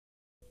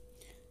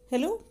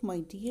Hello,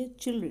 my dear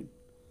children.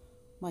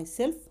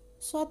 Myself,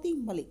 Swati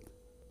Malik.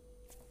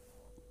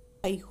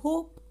 I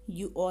hope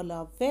you all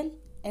are well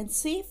and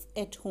safe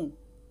at home.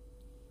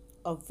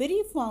 A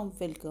very warm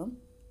welcome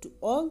to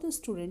all the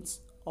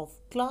students of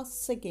class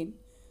 2nd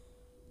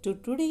to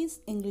today's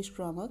English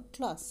grammar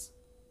class.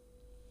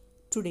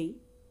 Today,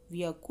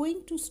 we are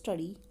going to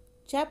study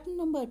chapter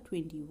number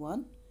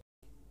 21,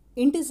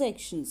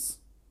 Interjections.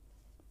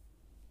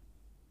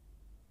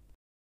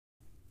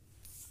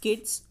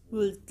 Kids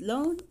will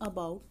learn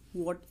about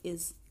what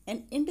is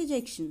an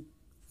interjection.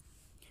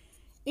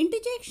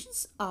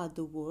 Interjections are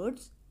the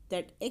words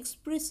that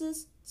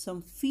expresses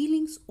some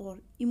feelings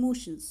or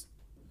emotions.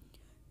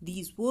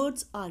 These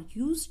words are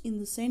used in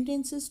the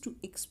sentences to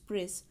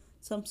express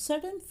some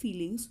certain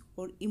feelings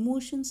or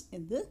emotions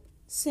in the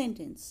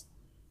sentence.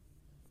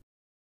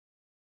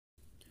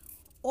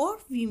 Or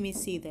we may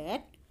say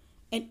that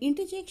an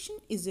interjection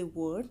is a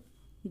word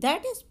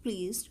that is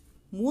placed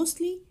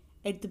mostly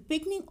at the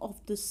beginning of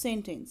the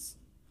sentence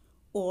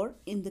or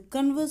in the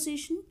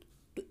conversation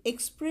to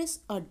express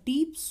a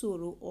deep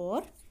sorrow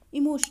or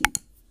emotion.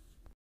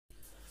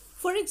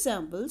 For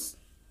examples,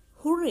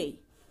 hooray,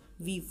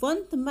 we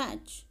won the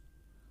match.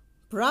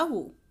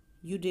 Bravo,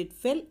 you did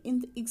well in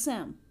the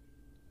exam.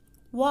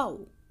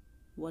 Wow,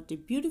 what a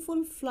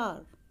beautiful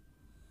flower.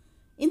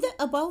 In the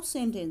above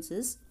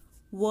sentences,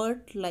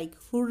 words like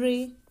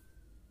hooray,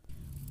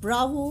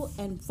 bravo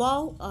and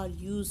wow are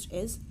used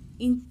as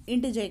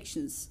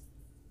interjections.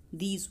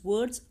 These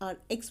words are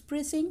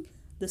expressing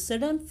the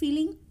sudden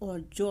feeling or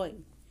joy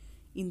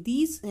in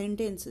these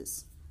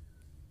sentences.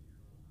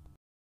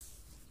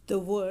 The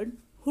word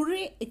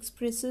hooray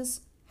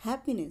expresses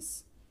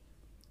happiness.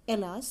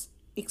 Alas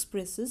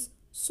expresses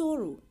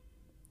sorrow.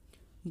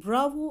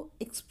 Bravo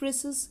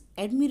expresses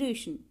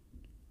admiration.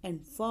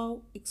 And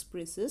wow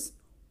expresses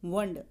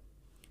wonder.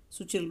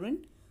 So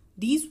children,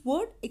 these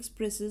words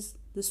expresses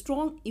the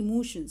strong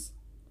emotions.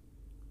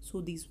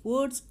 So these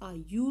words are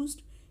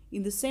used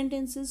in the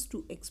sentences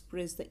to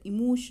express the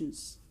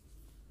emotions.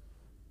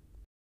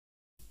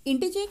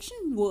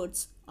 Interjection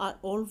words are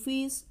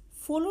always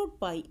followed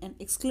by an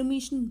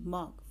exclamation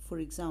mark. For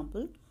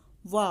example,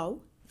 wow,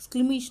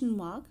 exclamation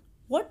mark,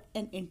 what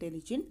an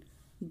intelligent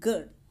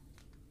girl.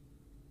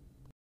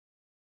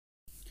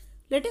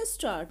 Let us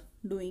start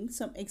doing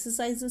some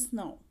exercises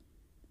now.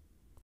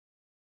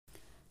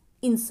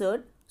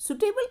 Insert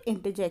suitable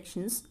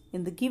interjections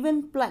in the given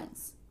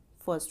blanks.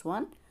 First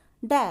one,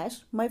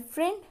 dash, my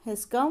friend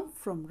has come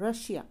from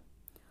Russia.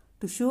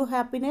 To show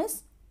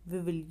happiness, we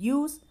will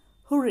use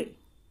hooray.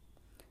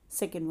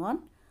 Second one,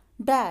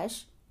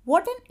 dash,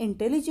 what an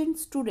intelligent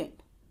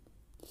student.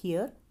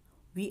 Here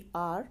we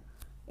are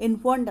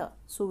in wonder,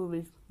 so we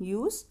will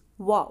use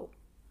wow.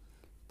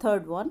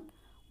 Third one,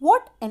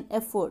 what an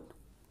effort.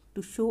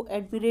 To show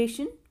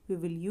admiration, we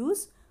will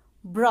use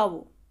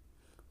bravo.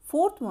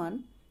 Fourth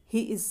one,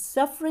 he is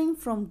suffering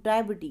from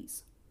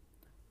diabetes.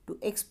 To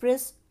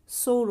express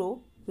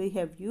sorrow, we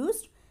have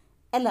used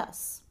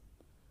alas.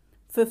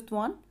 Fifth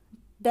one,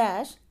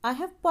 dash, I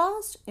have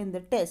passed in the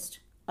test.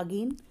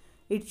 Again,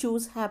 it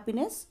shows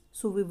happiness,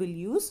 so we will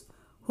use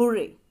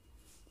hooray.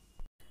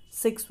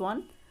 Sixth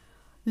one,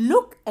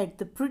 look at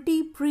the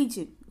pretty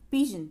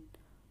pigeon.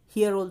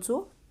 Here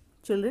also,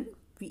 children,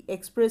 we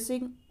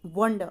expressing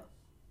wonder,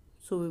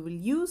 so we will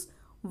use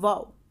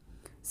wow.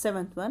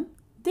 Seventh one,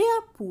 they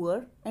are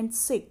poor and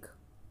sick.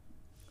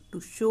 To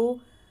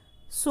show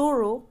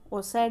sorrow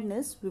or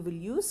sadness, we will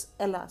use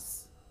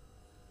alas.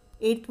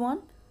 Eighth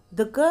one,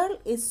 the girl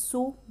is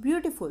so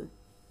beautiful.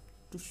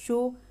 To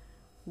show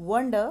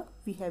wonder,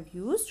 we have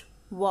used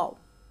wow.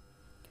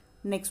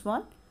 Next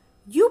one,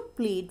 you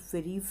played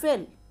very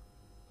well.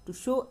 To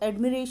show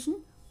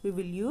admiration, we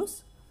will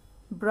use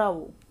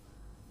bravo.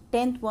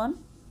 10th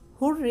one,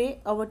 hooray,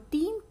 our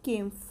team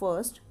came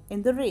first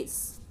in the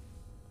race.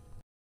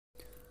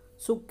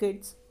 So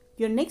kids,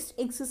 your next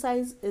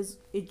exercise is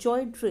a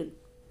joy drill.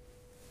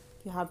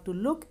 You have to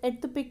look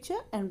at the picture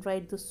and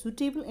write the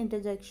suitable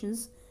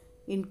interjections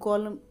in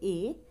column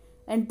A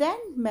and then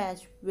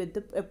match with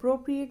the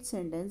appropriate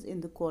sentence in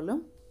the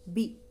column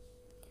B.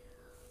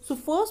 So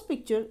first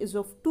picture is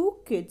of two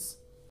kids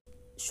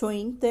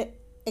showing the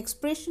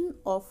expression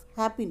of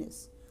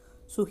happiness.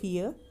 So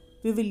here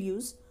we will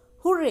use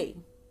hooray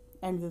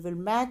and we will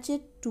match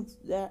it to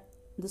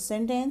the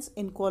sentence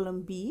in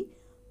column B.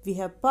 We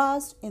have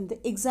passed in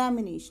the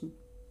examination.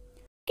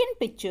 Second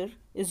picture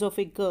is of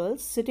a girl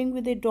sitting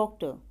with a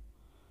doctor.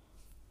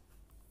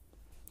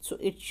 So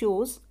it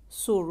shows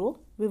sorrow.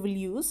 We will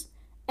use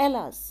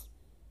alas.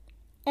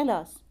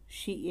 Alas,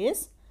 she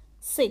is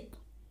sick.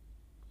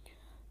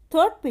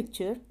 Third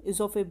picture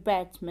is of a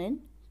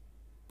batsman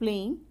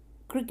playing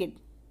cricket.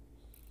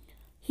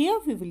 Here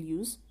we will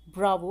use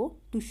bravo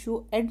to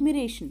show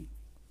admiration.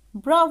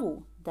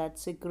 Bravo,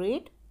 that's a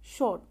great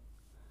shot.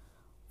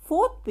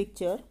 Fourth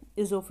picture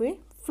is of a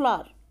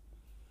flower.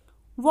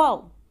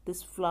 Wow,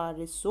 this flower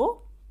is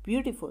so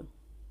beautiful.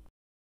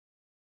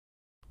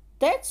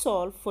 That's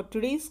all for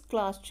today's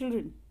class,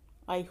 children.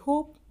 I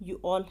hope you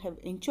all have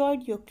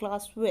enjoyed your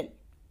class well.